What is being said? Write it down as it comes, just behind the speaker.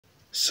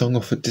Song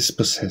of the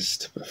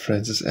Dispossessed by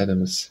Francis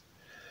Adams.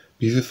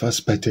 Be with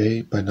us by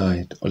day, by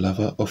night, or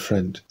lover or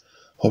friend.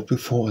 Hold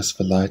before us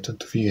the light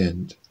unto the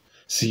end.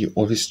 See,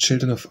 all these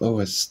children of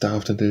ours,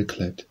 starved and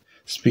ill-clad,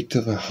 speak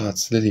to their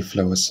hearts lily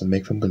flowers and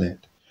make them glad.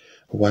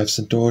 Our wives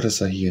and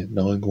daughters are here,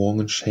 gnawing wrong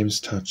and shame's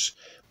touch.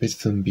 Bid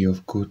them be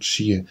of good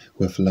cheer,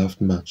 who have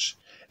loved much.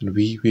 And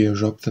we are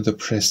robbed and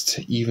oppressed,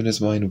 even as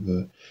mine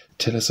were.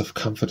 Tell us of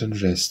comfort and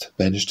rest,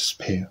 banish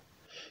despair.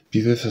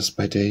 Be with us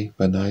by day,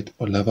 by night,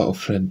 or lover or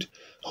friend.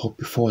 Hold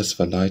before us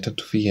the light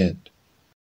unto the end.